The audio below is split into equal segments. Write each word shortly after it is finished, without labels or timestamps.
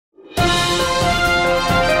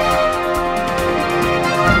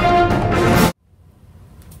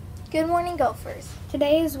Good morning, Gophers.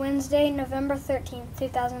 Today is Wednesday, November 13th,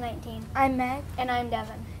 2019. I'm Meg. And I'm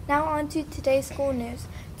Devin. Now on to today's school news.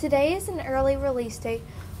 Today is an early release day.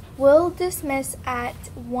 We'll dismiss at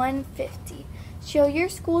 1:50. Show your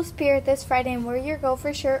school spirit this Friday and wear your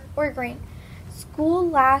Gopher shirt or green.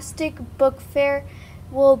 Scholastic Book Fair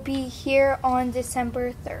will be here on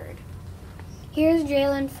December 3rd. Here's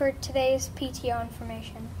Jalen for today's PTO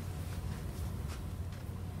information.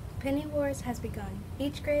 Penny Wars has begun.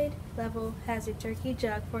 Each grade level has a turkey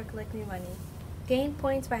jug for collecting money. Gain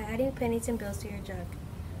points by adding pennies and bills to your jug.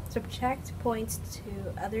 Subtract points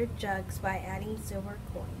to other jugs by adding silver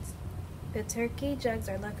coins. The turkey jugs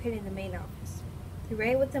are located in the main office. The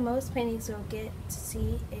grade with the most pennies will get to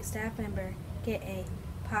see a staff member get a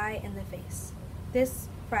pie in the face. This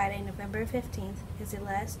Friday, November 15th, is the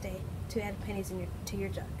last day to add pennies to your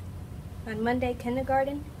jug. On Monday,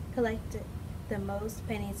 kindergarten collected the most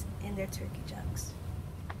pennies in their turkey jugs.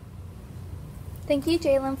 Thank you,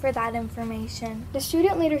 Jalen, for that information. The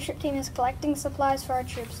student leadership team is collecting supplies for our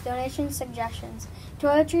troops. Donation suggestions: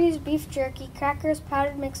 toiletries, beef jerky, crackers,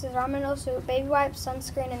 powdered mixes, ramen noodle soup, baby wipes,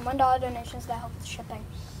 sunscreen, and $1 donations that help with shipping.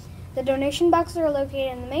 The donation boxes are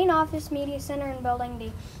located in the main office, media center, and Building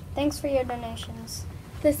D. Thanks for your donations.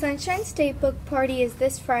 The Sunshine State Book Party is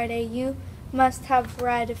this Friday. You must have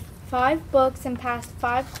read 5 books and passed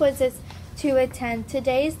 5 quizzes to attend.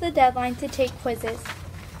 Today is the deadline to take quizzes.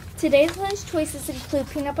 Today's lunch choices include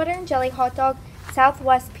peanut butter and jelly hot dog,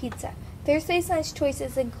 Southwest pizza. Thursday's lunch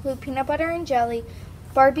choices include peanut butter and jelly,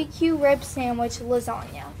 barbecue rib sandwich,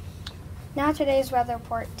 lasagna. Now today's weather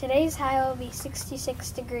report. Today's high will be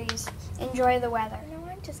 66 degrees. Enjoy the weather. No,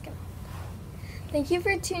 I'm just gonna. Thank you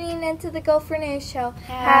for tuning in to the Gopher News Show.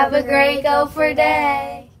 Have a great Gopher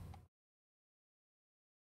day.